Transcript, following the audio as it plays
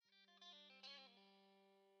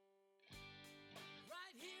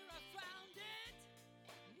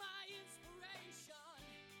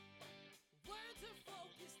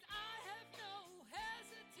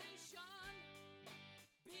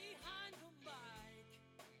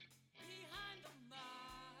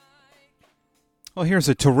Well, here's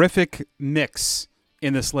a terrific mix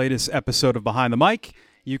in this latest episode of Behind the Mic.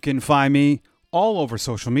 You can find me all over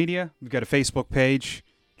social media. We've got a Facebook page.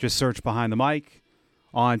 Just search Behind the Mic.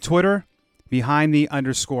 On Twitter, Behind the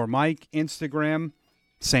 _ Mic. Instagram,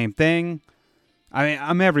 same thing. I mean,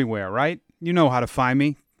 I'm everywhere, right? You know how to find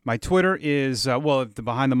me. My Twitter is, the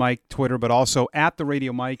Behind the Mic Twitter, but also at the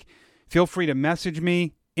Radio Mic. Feel free to message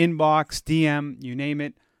me, inbox, DM, you name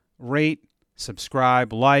it. Rate,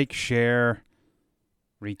 subscribe, like, share,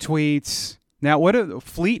 retweets. Now,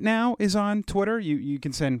 Fleet now is on Twitter. You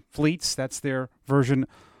can send fleets. That's their version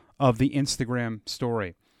of the Instagram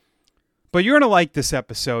story. But you're going to like this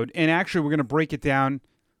episode, and actually we're going to break it down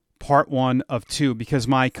part 1 of 2 because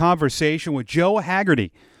my conversation with Joe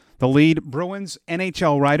Haggerty, the lead Bruins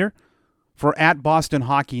NHL writer for at Boston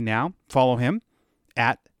Hockey Now. Follow him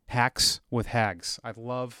at Hacks with Hags. I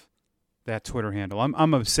love that Twitter handle.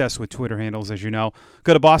 I'm obsessed with Twitter handles, as you know.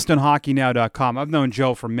 Go to bostonhockeynow.com. I've known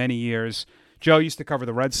Joe for many years. Joe used to cover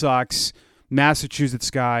the Red Sox,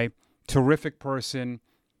 Massachusetts guy, terrific person,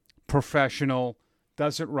 professional,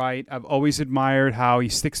 does it right. I've always admired how he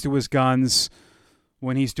sticks to his guns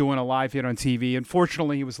when he's doing a live hit on TV.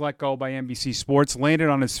 Unfortunately, he was let go by NBC Sports, landed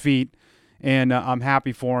on his feet, and I'm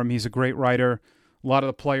happy for him. He's a great writer. A lot of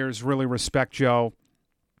the players really respect Joe.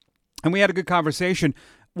 And we had a good conversation.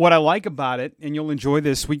 What I like about it, and you'll enjoy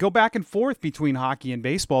this, we go back and forth between hockey and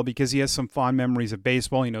baseball because he has some fond memories of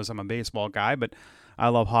baseball. He knows I'm a baseball guy, but I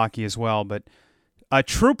love hockey as well. But a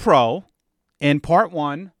true pro in part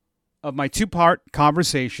 1 of my 2-part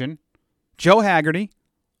conversation, Joe Haggerty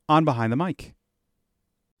on Behind the Mic.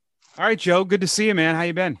 All right, Joe, good to see you, man. How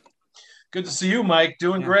you been? Good to see you, Mike.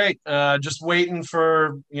 Doing great. Just waiting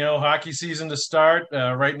for, hockey season to start.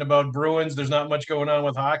 Writing about Bruins. There's not much going on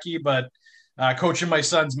with hockey, but coaching my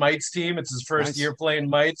son's mites team. It's his first year playing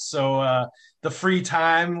mites. So the free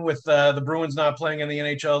time with the Bruins not playing in the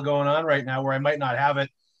NHL going on right now, where I might not have it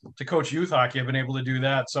to coach youth hockey, I've been able to do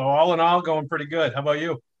that. So all in all, going pretty good. How about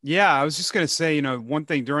you? Yeah, I was just going to say, one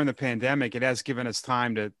thing during the pandemic, it has given us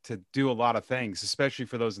time to do a lot of things, especially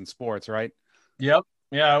for those in sports, right? Yep.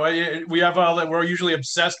 Yeah, we have all that. We're usually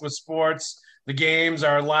obsessed with sports, the games,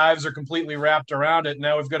 our lives are completely wrapped around it.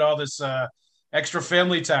 Now we've got all this extra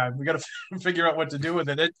family time. We got to figure out what to do with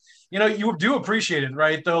it. You do appreciate it,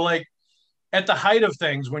 right? Though, like at the height of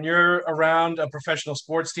things, when you're around a professional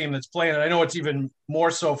sports team that's playing, and I know it's even more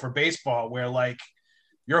so for baseball, where like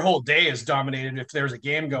your whole day is dominated if there's a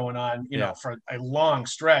game going on, for a long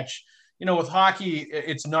stretch. With hockey,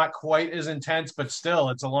 it's not quite as intense, but still,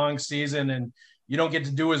 it's a long season, and you don't get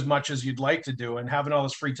to do as much as you'd like to do. And having all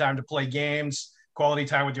this free time to play games, quality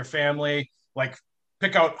time with your family, like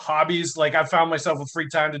pick out hobbies. Like I've found myself with free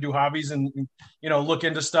time to do hobbies and, look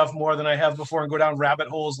into stuff more than I have before and go down rabbit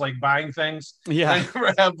holes, like buying things. Yeah. I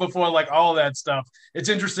never have before, like all of that stuff. It's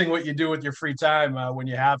interesting what you do with your free time when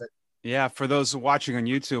you have it. Yeah, for those watching on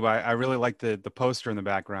YouTube, I really like the poster in the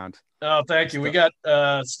background. Oh, thank you. We got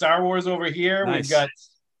Star Wars over here. Nice. We've got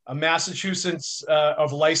a Massachusetts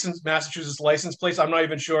license plates. I'm not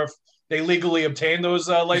even sure if they legally obtain those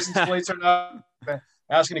license plates or not.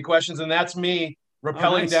 Ask any questions, and that's me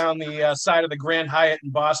rappelling down the side of the Grand Hyatt in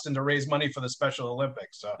Boston to raise money for the Special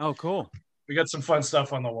Olympics. So, cool. We got some fun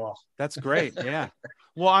stuff on the wall. That's great. Yeah.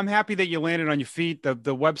 Well, I'm happy that you landed on your feet. The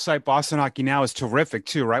website Boston Hockey Now is terrific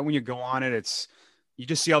too, right? When you go on it, you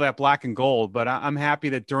just see all that black and gold. But I'm happy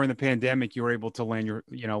that during the pandemic you were able to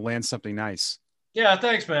land something nice. Yeah,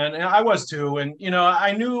 thanks, man. And I was too. And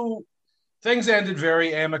I knew things ended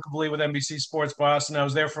very amicably with NBC Sports Boston. I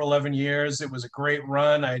was there for 11 years. It was a great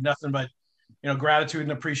run. I had nothing but gratitude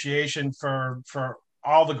and appreciation for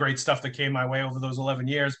all the great stuff that came my way over those 11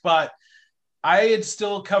 years. But I had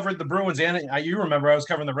still covered the Bruins, and you remember I was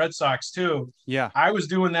covering the Red Sox too. Yeah. I was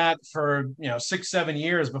doing that for 6-7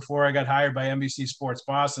 years before I got hired by NBC Sports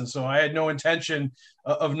Boston. So I had no intention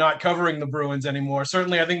of not covering the Bruins anymore.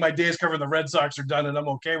 Certainly, I think my days covering the Red Sox are done, and I'm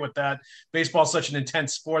okay with that. Baseball's such an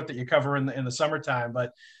intense sport that you cover in the summertime,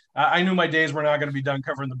 but I knew my days were not going to be done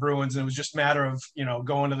covering the Bruins, and it was just a matter of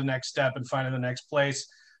going to the next step and finding the next place.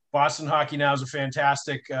 Boston Hockey Now is a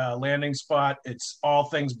fantastic landing spot. It's all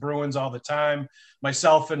things Bruins all the time.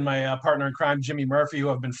 Myself and my partner in crime, Jimmy Murphy, who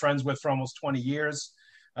I've been friends with for almost 20 years.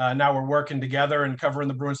 Now we're working together and covering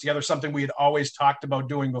the Bruins together, something we had always talked about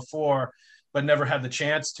doing before, but never had the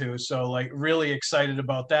chance to. So, like, really excited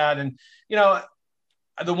about that. And,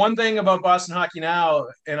 the one thing about Boston Hockey Now,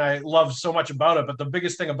 and I love so much about it, but the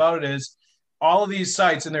biggest thing about it is all of these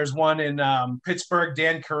sites, and there's one in Pittsburgh,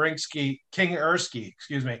 Dan King Erskine,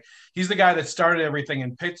 excuse me. He's the guy that started everything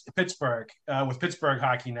in Pittsburgh with Pittsburgh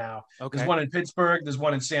Hockey Now. Okay. There's one in Pittsburgh. There's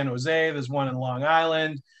one in San Jose. There's one in Long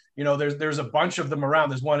Island. There's a bunch of them around.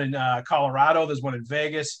 There's one in Colorado. There's one in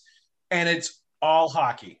Vegas, and it's all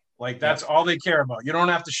hockey. Like that's all they care about. You don't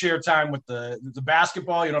have to share time with the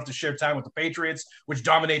basketball. You don't have to share time with the Patriots, which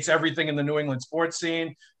dominates everything in the New England sports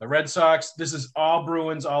scene. The Red Sox. This is all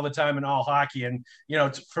Bruins all the time and all hockey. And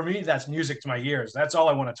for me, that's music to my ears. That's all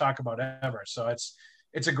I want to talk about ever. So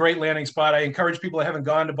it's a great landing spot. I encourage people that haven't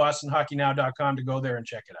gone to BostonHockeyNow.com to go there and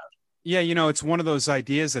check it out. Yeah, it's one of those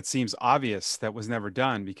ideas that seems obvious that was never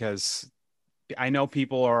done, because I know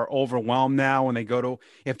people are overwhelmed now when they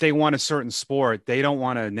if they want a certain sport, they don't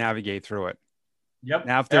want to navigate through it. Yep.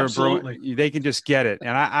 Now, if they're absolutely, they can just get it.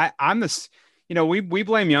 And I'm this, we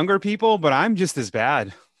blame younger people, but I'm just as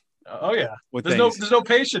bad. Oh yeah. There's no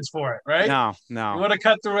patience for it, right? No. You want to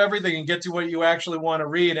cut through everything and get to what you actually want to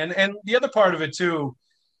read. And the other part of it too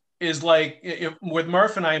is like with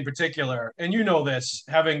Murph and I in particular, and this,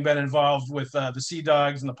 having been involved with the Sea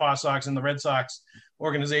Dogs and the Paw Sox and the Red Sox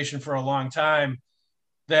organization for a long time,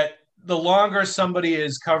 that the longer somebody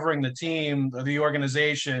is covering the team or the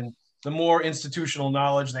organization, the more institutional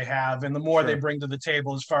knowledge they have and the more they bring to the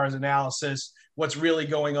table as far as analysis, what's really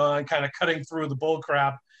going on, kind of cutting through the bull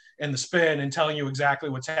crap and the spin and telling you exactly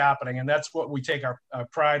what's happening. And that's what we take our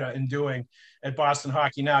pride in doing at Boston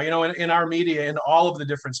Hockey Now. In our media, in all of the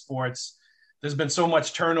different sports, there's been so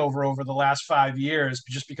much turnover over the last 5 years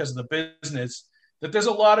just because of the business, that there's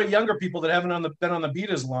a lot of younger people that haven't been on the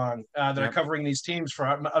beat as long that are covering these teams for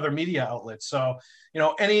other media outlets. So,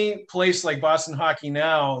 any place like Boston Hockey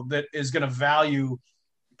Now that is going to value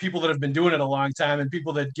people that have been doing it a long time and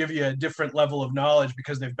people that give you a different level of knowledge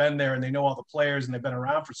because they've been there and they know all the players and they've been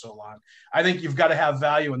around for so long, I think you've got to have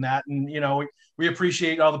value in that. And, we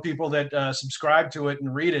appreciate all the people that subscribe to it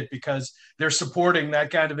and read it, because they're supporting that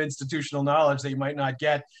kind of institutional knowledge that you might not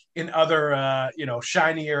get in other,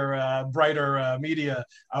 shinier, brighter media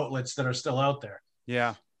outlets that are still out there.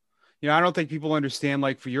 Yeah. I don't think people understand,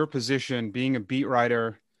 like, for your position, being a beat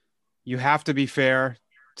writer, you have to be fair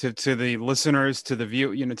to the listeners, to the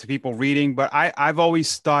view, to people reading. But I've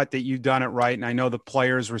always thought that you've done it right. And I know the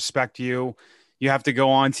players respect you. You have to go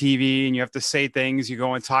on TV and you have to say things. You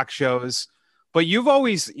go on talk shows. But you've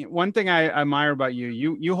always, one thing I admire about you,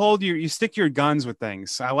 you stick your guns with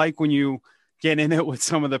things. I like when you get in it with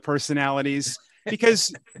some of the personalities,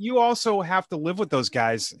 because you also have to live with those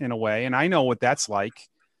guys in a way. And I know what that's like.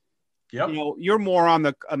 Yep. You're more on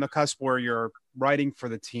the cusp where you're writing for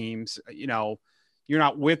the teams, you're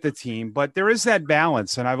not with the team, but there is that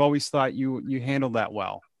balance. And I've always thought you handled that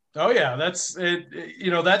well. Oh yeah. That's it.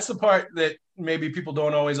 That's the part that maybe people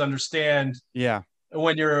don't always understand. Yeah.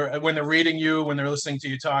 When they're reading you, when they're listening to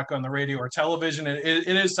you talk on the radio or television, it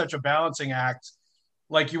is such a balancing act.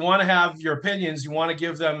 Like, you want to have your opinions, you want to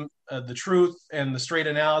give them the truth and the straight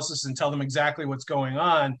analysis and tell them exactly what's going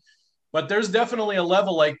on. But there's definitely a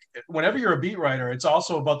level, like, whenever you're a beat writer, it's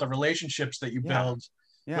also about the relationships that you build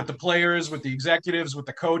with the players, with the executives, with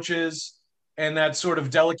the coaches, and that sort of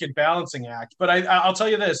delicate balancing act. But I'll tell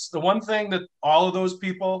you this, the one thing that all of those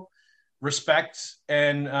people respect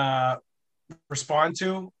and respond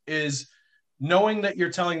to is knowing that you're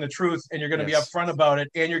telling the truth and you're going to be upfront about it,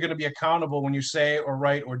 and you're going to be accountable when you say or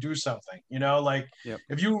write or do something.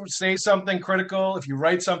 If you say something critical, if you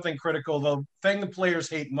write something critical, the thing the players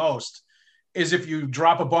hate most is if you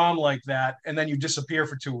drop a bomb like that and then you disappear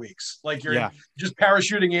for 2 weeks. Like, you're just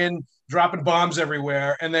parachuting in, dropping bombs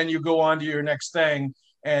everywhere, and then you go on to your next thing,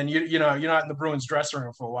 and you're not in the Bruins dressing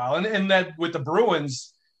room for a while. And that with the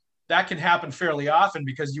Bruins, that can happen fairly often,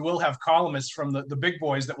 because you will have columnists from the big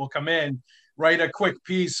boys that will come in, write a quick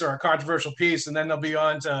piece or a controversial piece, and then they'll be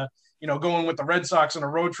on to, going with the Red Sox on a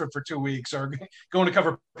road trip for 2 weeks, or going to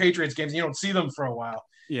cover Patriots games. You don't see them for a while.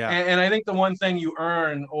 Yeah. And I think the one thing you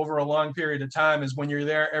earn over a long period of time is when you're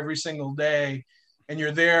there every single day, and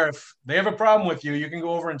you're there. If they have a problem with you, you can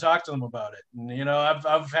go over and talk to them about it. And,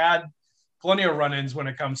 I've had plenty of run-ins when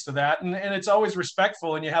it comes to that. And it's always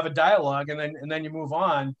respectful, and you have a dialogue, and then you move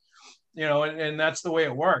on. And that's the way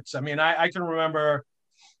it works. I mean, I can remember,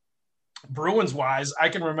 Bruins wise, I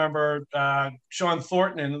can remember Sean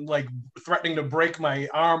Thornton like threatening to break my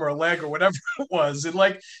arm or leg or whatever it was. And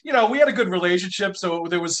we had a good relationship, so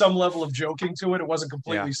there was some level of joking to it. It wasn't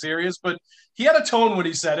completely serious, but he had a tone when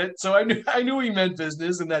he said it. So I knew he meant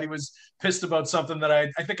business, and that he was pissed about something that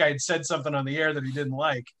I think I had said something on the air that he didn't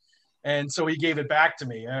like. And so he gave it back to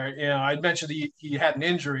me. I'd mentioned he had an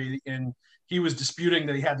injury, and he was disputing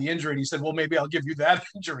that he had the injury. And he said, well, maybe I'll give you that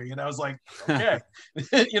injury. And I was like, okay,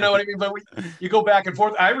 you know what I mean? But you go back and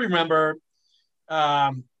forth. I remember,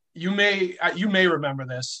 you may remember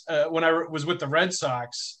this, when I was with the Red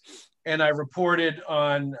Sox, and I reported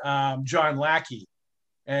on John Lackey.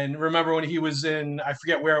 And remember when he was in, I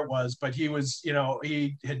forget where it was, but he was,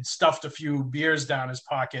 he had stuffed a few beers down his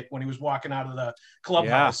pocket when he was walking out of the Yeah.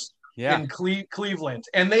 clubhouse Yeah. in Cleveland.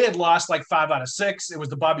 And they had lost like 5 out of 6. It was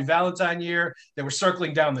the Bobby Valentine year. They were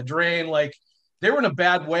circling down the drain. Like they were in a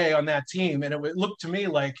bad way on that team. And it looked to me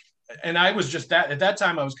like, and I was just at that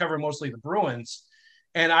time, I was covering mostly the Bruins,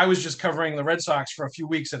 and I was just covering the Red Sox for a few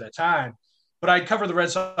weeks at a time. But I'd covered the Red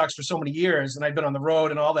Sox for so many years, and I'd been on the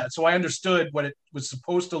road and all that. So I understood what it was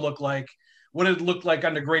supposed to look like, what it looked like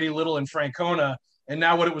under Grady Little and Francona, and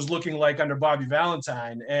now what it was looking like under Bobby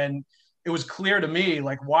Valentine. And it was clear to me,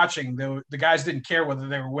 like watching, the guys didn't care whether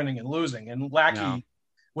they were winning and losing. And No. Lackey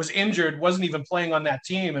was injured, wasn't even playing on that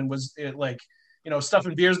team, and was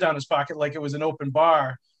stuffing beers down his pocket like it was an open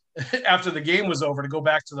bar after the game was over to go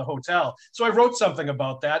back to the hotel. So I wrote something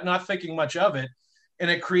about that, not thinking much of it,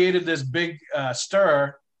 and it created this big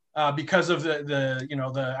stir because of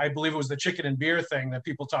the I believe it was the chicken and beer thing that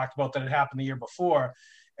people talked about that had happened the year before,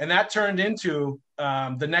 and that turned into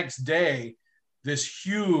the next day this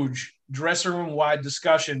huge dressing room wide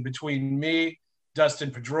discussion between me,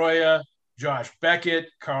 Dustin Pedroia, Josh Beckett,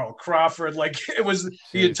 Carl Crawford. Like it was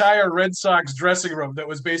the entire Red Sox dressing room that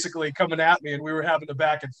was basically coming at me, and we were having a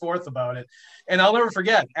back and forth about it. And I'll never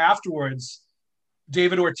forget afterwards,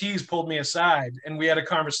 David Ortiz pulled me aside and we had a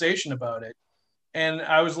conversation about it. And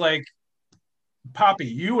I was like, Poppy,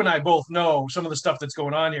 you and I both know some of the stuff that's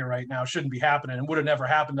going on here right now shouldn't be happening and would have never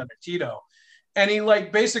happened under Tito. And he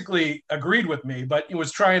like basically agreed with me, but he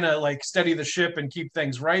was trying to like steady the ship and keep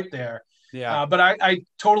things right there. Yeah. But I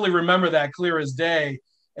totally remember that clear as day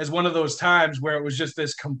as one of those times where it was just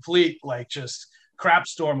this complete, like just crap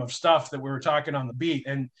storm of stuff that we were talking on the beat.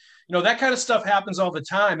 And, that kind of stuff happens all the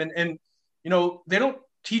time. And they don't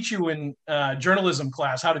teach you in journalism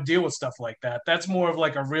class how to deal with stuff like that. That's more of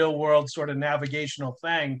like a real world sort of navigational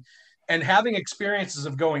thing. And having experiences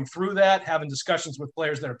of going through that, having discussions with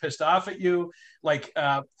players that are pissed off at you, like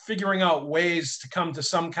figuring out ways to come to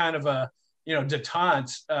some kind of a,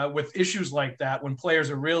 detente with issues like that when players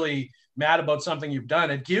are really mad about something you've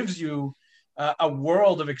done, it gives you a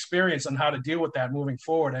world of experience on how to deal with that moving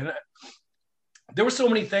forward. And there were so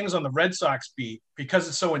many things on the Red Sox beat because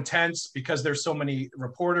it's so intense, because there's so many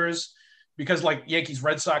reporters, because like Yankees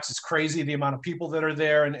Red Sox is crazy, the amount of people that are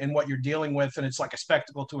there and what you're dealing with. And it's like a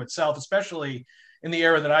spectacle to itself, especially in the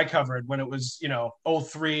era that I covered when it was,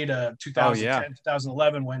 03 to 2010,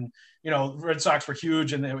 2011, when, Red Sox were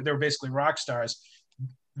huge and they were basically rock stars.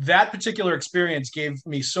 That particular experience gave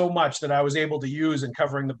me so much that I was able to use in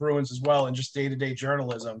covering the Bruins as well, and just day-to-day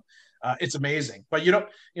journalism. It's amazing, but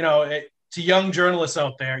to young journalists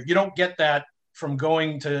out there, you don't get that from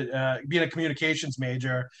going to being a communications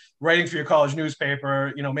major, writing for your college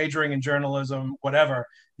newspaper, majoring in journalism, whatever.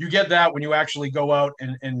 You get that when you actually go out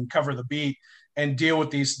and cover the beat and deal with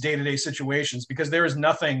these day-to-day situations, because there is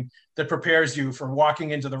nothing that prepares you for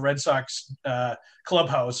walking into the Red Sox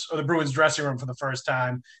clubhouse or the Bruins dressing room for the first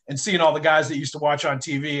time and seeing all the guys that you used to watch on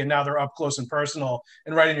TV and now they're up close and personal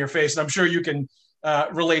and right in your face. And I'm sure you can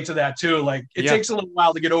relate to that too. Like it takes a little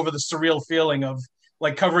while to get over the surreal feeling of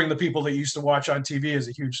like covering the people that you used to watch on TV as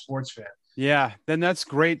a huge sports fan. Yeah, then that's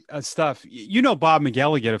great stuff. Bob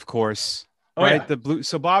McElligott, of course, right? Yeah. The blue.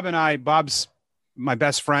 So Bob's my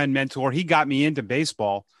best friend, mentor. He got me into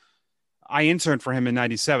baseball. I interned for him in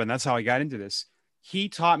 '97. That's how I got into this. He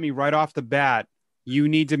taught me right off the bat, you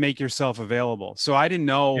need to make yourself available. So I didn't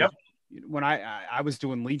know when I was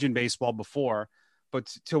doing Legion baseball before, but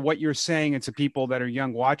to what you're saying and to people that are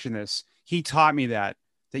young watching this, he taught me that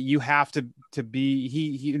you have to be,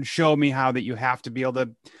 he showed me how that you have to be able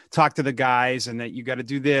to talk to the guys and that you got to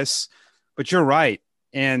do this, but you're right.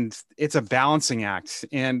 And it's a balancing act.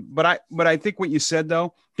 But I think what you said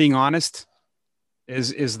though, being honest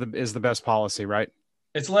is the best policy, right?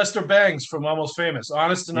 It's Lester Bangs from Almost Famous,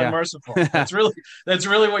 honest and unmerciful. That's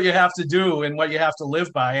really what you have to do and what you have to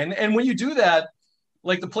live by. And when you do that,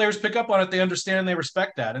 like the players pick up on it, they understand and they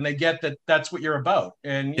respect that, and they get that that's what you're about.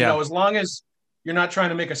 And, as long as you're not trying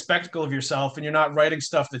to make a spectacle of yourself and you're not writing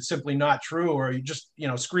stuff that's simply not true, or you just,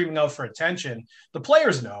 screaming out for attention, the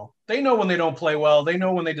players know. They know when they don't play well. They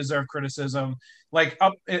know when they deserve criticism,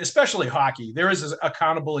 especially hockey. They're as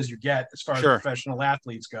accountable as you get as far as professional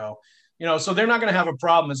athletes go. So they're not going to have a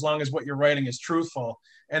problem as long as what you're writing is truthful.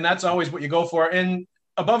 And that's always what you go for. And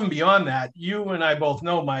above and beyond that, you and I both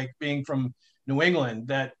know, Mike, being from New England,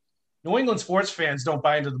 that New England sports fans don't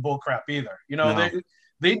buy into the bull crap either.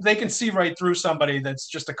 They can see right through somebody that's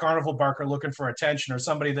just a carnival barker looking for attention, or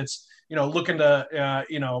somebody that's, looking to,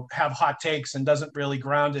 have hot takes and doesn't really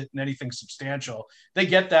ground it in anything substantial. They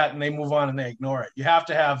get that and they move on and they ignore it. You have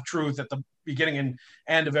to have truth at the beginning and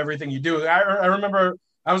end of everything you do. I remember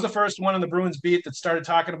I was the first one in the Bruins beat that started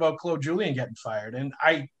talking about Claude Julien getting fired. And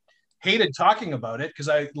I hated talking about it because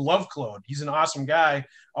I love Claude. He's an awesome guy,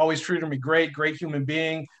 always treated me great human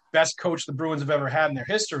being, best coach the Bruins have ever had in their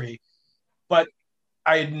history. But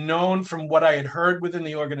I had known from what I had heard within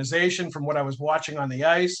the organization, from what I was watching on the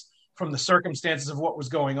ice, from the circumstances of what was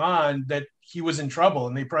going on, that he was in trouble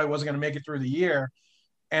and they probably wasn't going to make it through the year.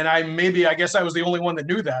 And I guess I was the only one that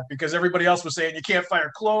knew that, because everybody else was saying, you can't fire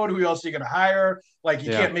Claude. Who else are you going to hire? Like, you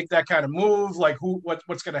can't make that kind of move. Like,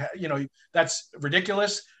 what's going to, that's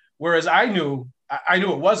ridiculous. Whereas I knew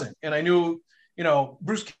it wasn't. And I knew,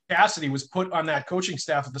 Bruce Cassidy was put on that coaching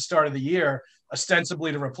staff at the start of the year,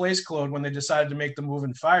 ostensibly to replace Claude when they decided to make the move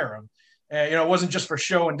and fire him. And, it wasn't just for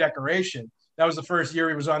show and decoration. That was the first year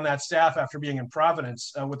he was on that staff after being in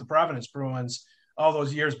Providence with the Providence Bruins all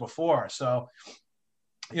those years before. So,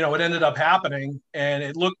 it ended up happening, and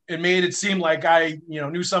it made it seem like I,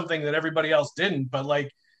 knew something that everybody else didn't. But like,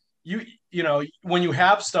 when you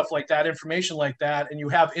have stuff like that, information like that, and you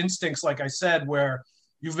have instincts, like I said, where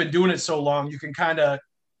you've been doing it so long, you can kind of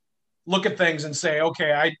look at things and say,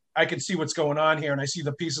 okay, I can see what's going on here, and I see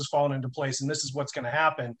the pieces falling into place, and this is what's going to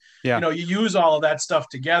happen. Yeah. You use all of that stuff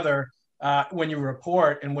together when you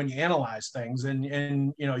report and when you analyze things,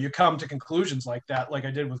 and you come to conclusions like that, like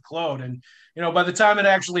I did with Claude. And by the time it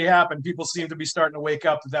actually happened, people seemed to be starting to wake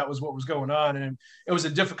up that was what was going on, and it was a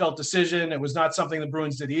difficult decision. It was not something the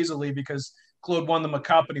Bruins did easily, because Claude won them a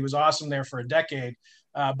cup and he was awesome there for a decade.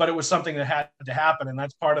 But it was something that had to happen, and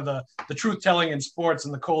that's part of the truth telling in sports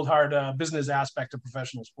and the cold hard business aspect of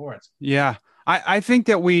professional sports. Yeah, I think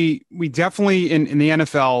that we definitely in the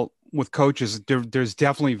NFL with coaches, there's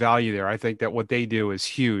definitely value there. I think that what they do is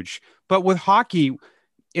huge. But with hockey,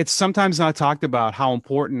 it's sometimes not talked about how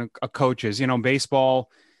important a coach is. Baseball,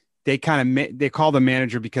 they they call the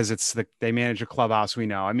manager because they manage a clubhouse. We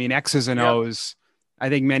know. I mean, X's and O's. I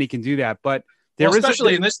think many can do that, but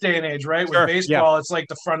especially in this day and age, right? With baseball, it's like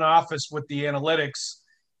the front office with the analytics.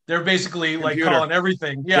 They're basically like calling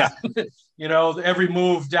everything. Yeah. Every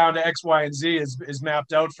move down to X, Y, and Z is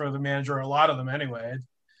mapped out for the manager, or a lot of them anyway.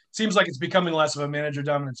 Seems like it's becoming less of a manager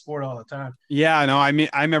dominant sport all the time. Yeah, no, I mean,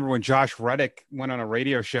 I remember when Josh Reddick went on a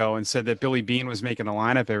radio show and said that Billy Beane was making the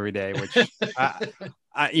lineup every day, which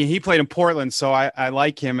he played in Portland. So I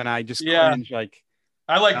like him, and I just cringe. Like,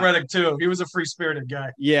 I like Reddick too. He was a free spirited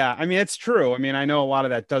guy. Yeah. I mean, it's true. I mean, I know a lot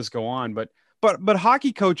of that does go on, but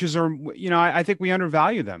hockey coaches are, I think we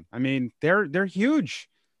undervalue them. I mean, they're huge.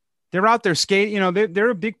 They're out there skating, they're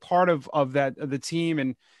a big part of the team,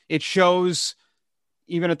 and it shows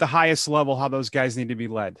even at the highest level how those guys need to be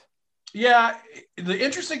led. Yeah. The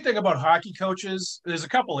interesting thing about hockey coaches, there's a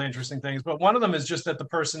couple of interesting things, but one of them is just that the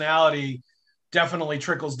personality definitely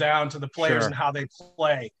trickles down to the players and how they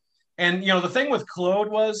play. And, the thing with Claude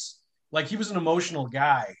was, like, he was an emotional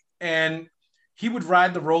guy, and he would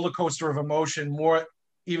ride the roller coaster of emotion more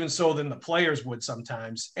even so than the players would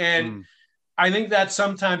sometimes. And I think that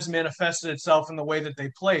sometimes manifested itself in the way that they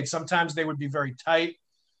played. Sometimes they would be very tight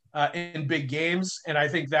in big games, and I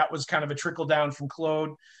think that was kind of a trickle down from Claude.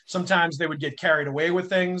 Sometimes they would get carried away with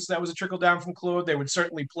things. That was a trickle down from Claude. They would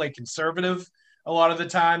certainly play conservative a lot of the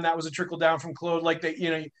time. That was a trickle down from Claude. Like,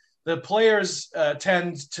 the players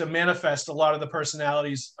tend to manifest a lot of the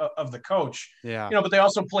personalities of the coach. Yeah. But they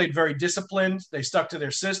also played very disciplined. They stuck to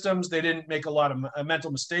their systems. They didn't make a lot of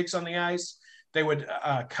mental mistakes on the ice. They would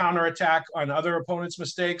counterattack on other opponents'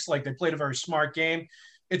 mistakes. Like, they played a very smart game.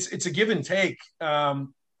 It's a give and take,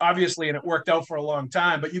 obviously, and it worked out for a long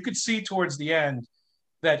time. But you could see towards the end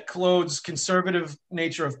that Claude's conservative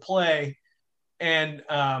nature of play and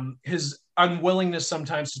his unwillingness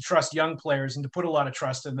sometimes to trust young players and to put a lot of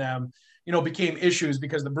trust in them, became issues,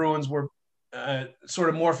 because the Bruins were sort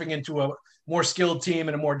of morphing into a more skilled team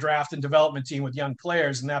and a more draft and development team with young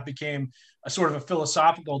players. And that became a sort of a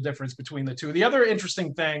philosophical difference between the two. The other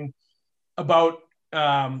interesting thing about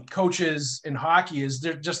coaches in hockey is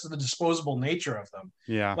they're just the disposable nature of them.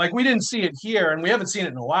 Yeah. Like, we didn't see it here, and we haven't seen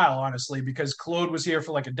it in a while, honestly, because Claude was here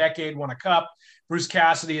for like a decade, won a cup. Bruce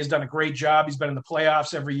Cassidy has done a great job. He's been in the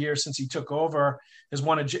playoffs every year since he took over, has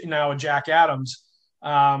won now a Jack Adams,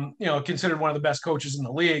 considered one of the best coaches in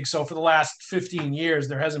the league. So for the last 15 years,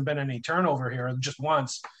 there hasn't been any turnover here, just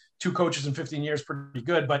once. 2 coaches in 15 years, pretty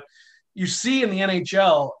good. But you see in the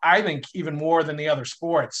NHL, I think even more than the other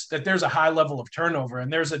sports, that there's a high level of turnover,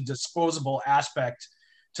 and there's a disposable aspect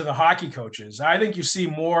to the hockey coaches. I think you see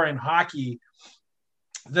more in hockey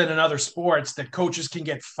than in other sports, that coaches can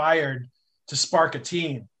get fired to spark a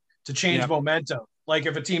team, to change momentum. Like,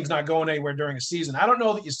 if a team's not going anywhere during a season. I don't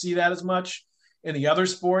know that you see that as much in the other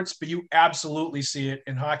sports, but you absolutely see it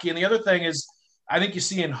in hockey. And the other thing is, I think you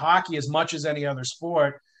see in hockey as much as any other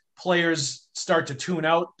sport, players start to tune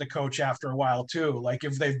out the coach after a while too. Like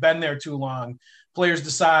if they've been there too long, players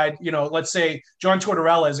decide, let's say John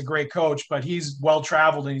Tortorella is a great coach, but he's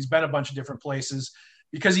well-traveled and he's been a bunch of different places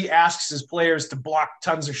because he asks his players to block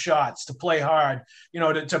tons of shots, to play hard,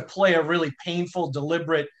 to play a really painful,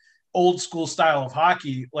 deliberate, old school style of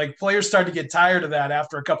hockey. Like players start to get tired of that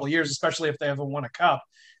after a couple of years, especially if they haven't won a cup,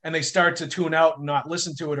 and they start to tune out and not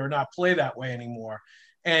listen to it or not play that way anymore.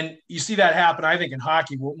 And you see that happen, I think, in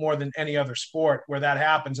hockey more than any other sport where that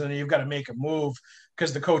happens. And then you've got to make a move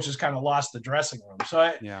because the coach has kind of lost the dressing room.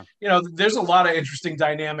 So, there's a lot of interesting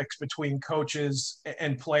dynamics between coaches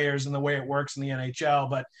and players and the way it works in the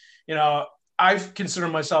NHL. But, I've considered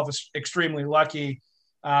myself extremely lucky.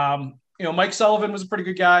 Mike Sullivan was a pretty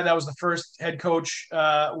good guy. That was the first head coach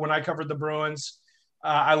when I covered the Bruins.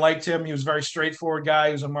 I liked him. He was a very straightforward guy.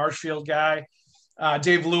 He was a Marshfield guy.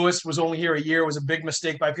 Dave Lewis was only here a year. It was a big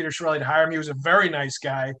mistake by Peter Chiarelli to hire him. He was a very nice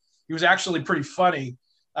guy. He was actually pretty funny,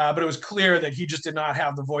 but it was clear that he just did not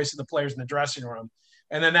have the voice of the players in the dressing room.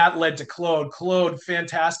 And then that led to Claude. Claude,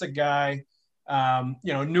 fantastic guy,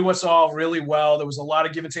 knew us all really well. There was a lot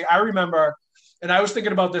of give and take. I remember, and I was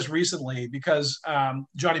thinking about this recently because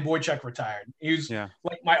Johnny Boychuk retired. He was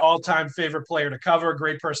like my all-time favorite player to cover,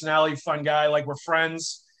 great personality, fun guy. Like we're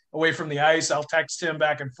friends away from the ice. I'll text him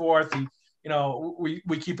back and forth.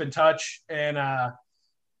 We keep in touch. And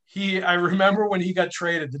I remember when he got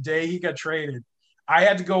traded, the day he got traded, I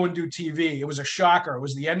had to go and do TV. It was a shocker. It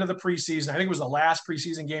was the end of the preseason. I think it was the last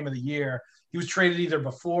preseason game of the year. He was traded either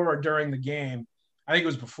before or during the game. I think it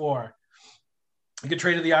was before. He got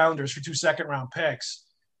traded to the Islanders for 2 second-round picks.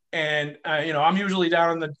 And, I'm usually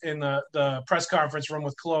down in the press conference room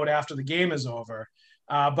with Claude after the game is over.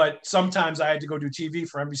 But sometimes I had to go do TV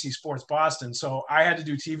for NBC Sports Boston. So I had to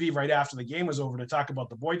do TV right after the game was over to talk about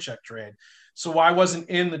the Boychuk trade. So I wasn't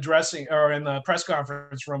in the dressing or in the press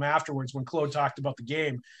conference room afterwards when Claude talked about the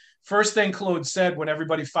game. First thing Claude said when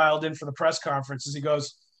everybody filed in for the press conference is he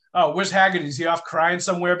goes, "Oh, where's Haggerty? Is he off crying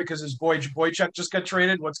somewhere because his boy Boychuk just got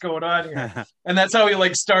traded? What's going on here?" And that's how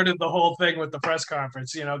he started the whole thing with the press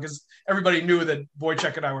conference, because everybody knew that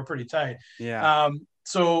Boychuk and I were pretty tight. Yeah.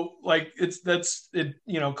 So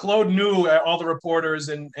Claude knew all the reporters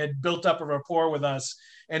and had built up a rapport with us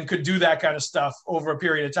and could do that kind of stuff over a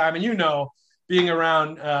period of time. And, being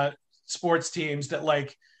around sports teams that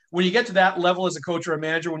when you get to that level as a coach or a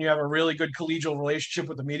manager, when you have a really good collegial relationship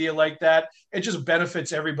with the media like that, it just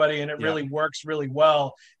benefits everybody and it really works really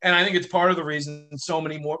well. And I think it's part of the reason so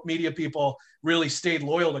many more media people really stayed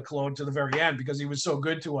loyal to Claude to the very end because he was so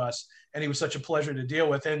good to us and he was such a pleasure to deal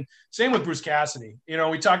with. And same with Bruce Cassidy.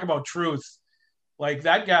 We talk about truth. Like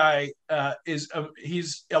that guy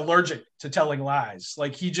he's allergic to telling lies.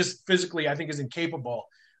 Like he just physically, I think, is incapable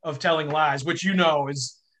of telling lies, which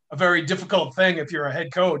is a very difficult thing if you're a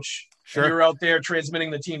head coach. Sure. And you're out there transmitting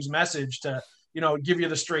the team's message to, give you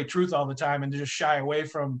the straight truth all the time and to just shy away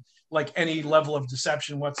from any level of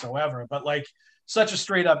deception whatsoever. But such a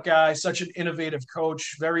straight up guy, such an innovative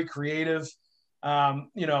coach, very creative.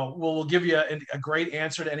 Will give you a great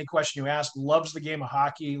answer to any question you ask, loves the game of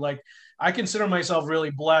hockey. I consider myself really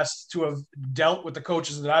blessed to have dealt with the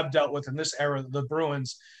coaches that I've dealt with in this era, the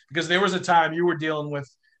Bruins, because there was a time you were dealing with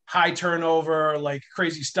high turnover,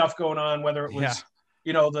 crazy stuff going on, whether it was,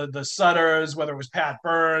 the Sutters, whether it was Pat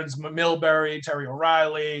Burns, Milbury, Terry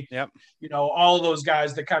O'Reilly, all of those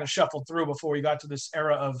guys that kind of shuffled through before we got to this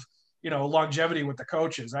era of, longevity with the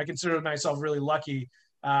coaches. I consider myself really lucky,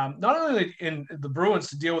 not only in the Bruins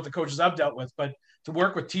to deal with the coaches I've dealt with, but to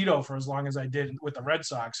work with Tito for as long as I did with the Red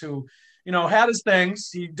Sox, who, had his things.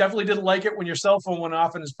 He definitely didn't like it when your cell phone went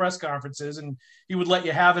off in his press conferences, and he would let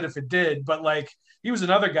you have it if it did. But he was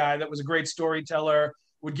another guy that was a great storyteller,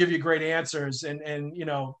 would give you great answers. And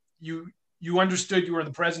you understood you were in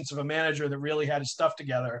the presence of a manager that really had his stuff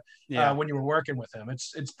together when you were working with him.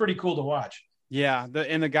 It's pretty cool to watch. Yeah.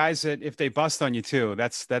 And the guys that, if they bust on you too,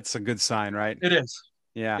 that's a good sign, right? It is.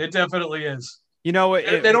 Yeah, it definitely is. They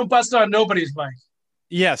don't bust on nobody's bike.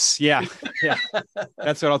 Yes. Yeah. Yeah.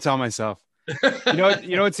 That's what I'll tell myself.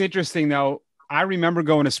 It's interesting though. I remember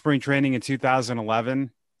going to spring training in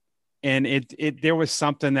 2011 and there was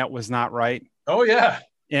something that was not right. Oh yeah.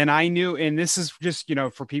 And I knew, and this is just,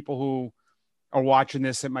 for people who are watching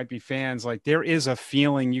this, that might be fans, there is a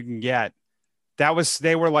feeling you can get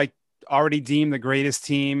they were already deemed the greatest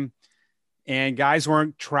team. And guys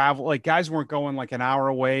weren't going an hour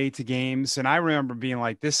away to games. And I remember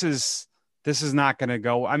being this is not going to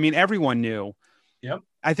go. I mean, everyone knew. Yep.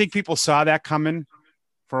 I think people saw that coming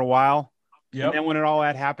for a while. Yep. And then when all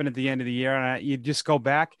that happened at the end of the year, and you just go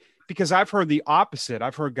back, because I've heard the opposite.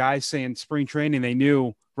 I've heard guys saying spring training, they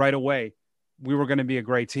knew right away we were going to be a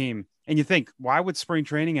great team. And you think, why would spring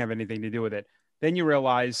training have anything to do with it? Then you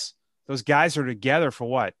realize those guys are together for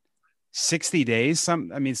what, 60 days?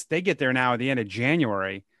 They get there now at the end of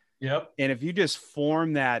January. Yep. And if you just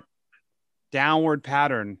form that downward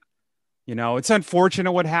pattern, it's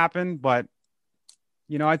unfortunate what happened, but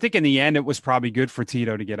I think in the end it was probably good for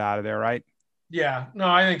Tito to get out of there, right? Yeah, no,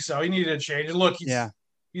 I think so. He needed a change. And look,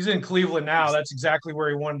 he's in Cleveland now. That's exactly where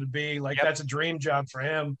he wanted to be. That's a dream job for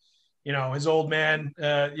him. His old man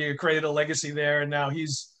created a legacy there, and now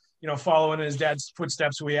he's following in his dad's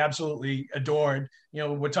footsteps, who he absolutely adored.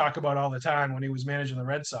 Would talk about all the time when he was managing the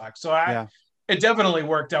Red Sox. So it definitely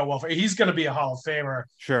worked out well for him. He's going to be a Hall of Famer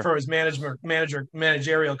for his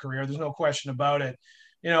managerial career. There's no question about it.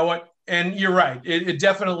 You know what? And you're right. It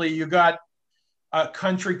definitely, you got a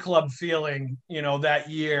country club feeling, that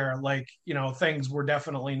year, things were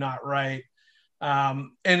definitely not right.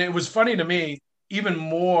 And it was funny to me, even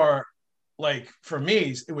more, for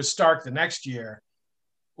me, it was stark the next year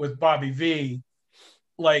with Bobby V.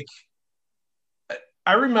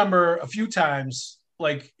 I remember a few times,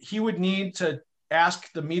 he would need to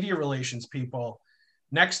ask the media relations people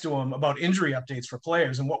next to him about injury updates for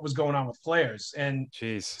players and what was going on with players, and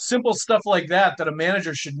simple stuff like that a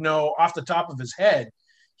manager should know off the top of his head.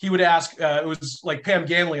 He would ask, it was Pam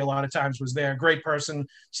Ganley a lot of times was there, great person,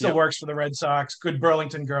 still works for the Red Sox, good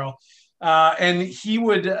Burlington girl. And he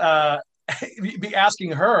would be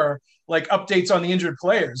asking her updates on the injured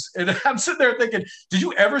players. And I'm sitting there thinking, did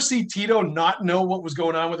you ever see Tito not know what was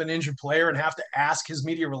going on with an injured player and have to ask his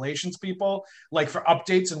media relations people for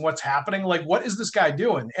updates and what's happening? What is this guy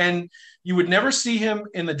doing? And you would never see him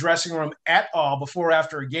in the dressing room at all before or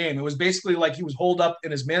after a game. It was basically he was holed up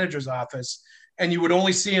in his manager's office, and you would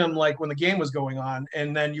only see him when the game was going on,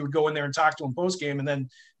 and then you would go in there and talk to him post game, and then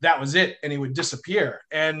that was it, and he would disappear.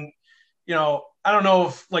 And I don't know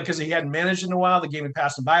if because he hadn't managed in a while, the game had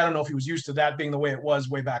passed him by. I don't know if he was used to that being the way it was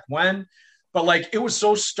way back when, but it was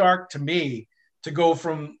so stark to me to go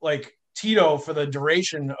from Tito for the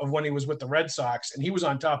duration of when he was with the Red Sox, and he was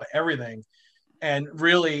on top of everything and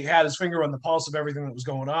really had his finger on the pulse of everything that was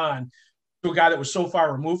going on, to a guy that was so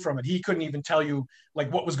far removed from it, he couldn't even tell you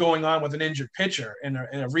what was going on with an injured pitcher in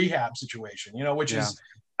a rehab situation, which is,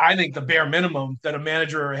 I think, the bare minimum that a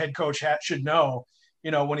manager or a head coach should know,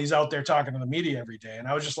 when he's out there talking to the media every day. And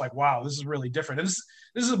I was just wow, this is really different. And this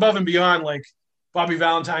is above and beyond Bobby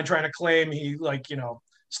Valentine trying to claim he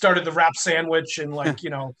started the wrap sandwich and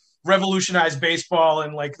revolutionized baseball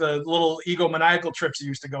and the little egomaniacal trips he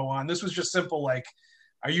used to go on. This was just simple,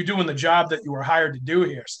 are you doing the job that you were hired to do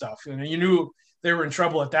here stuff? And you knew they were in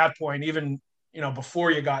trouble at that point, even, before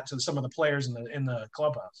you got to some of the players in the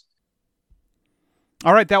clubhouse.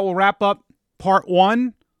 All right. That will wrap up part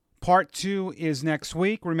 1. Part 2 is next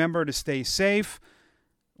week. Remember to stay safe.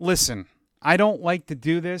 Listen, I don't like to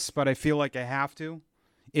do this, but I feel like I have to.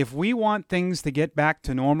 If we want things to get back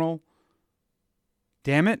to normal,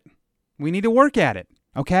 damn it, we need to work at it,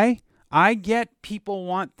 okay? I get people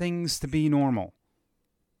want things to be normal,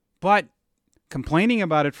 but complaining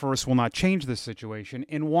about it first will not change the situation,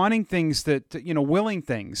 and wanting things willing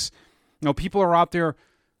things. People are out there,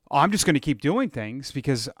 I'm just going to keep doing things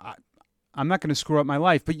because I'm not going to screw up my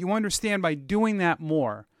life. But you understand, by doing that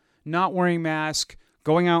more, not wearing masks,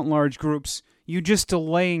 going out in large groups, you're just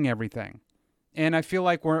delaying everything. And I feel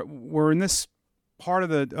like we're in this part of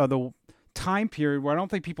the time period where I don't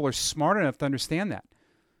think people are smart enough to understand that.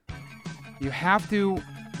 You have to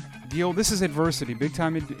deal. This is adversity, big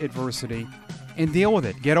time adversity, and deal with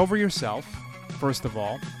it. Get over yourself, first of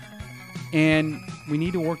all, and we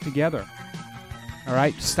need to work together. All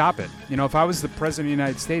right, stop it. If I was the president of the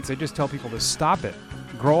United States, I'd just tell people to stop it.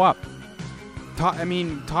 Grow up.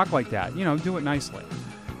 Talk like that. Do it nicely.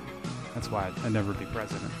 That's why I'd never be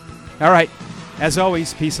president. All right. As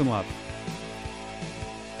always, peace and love.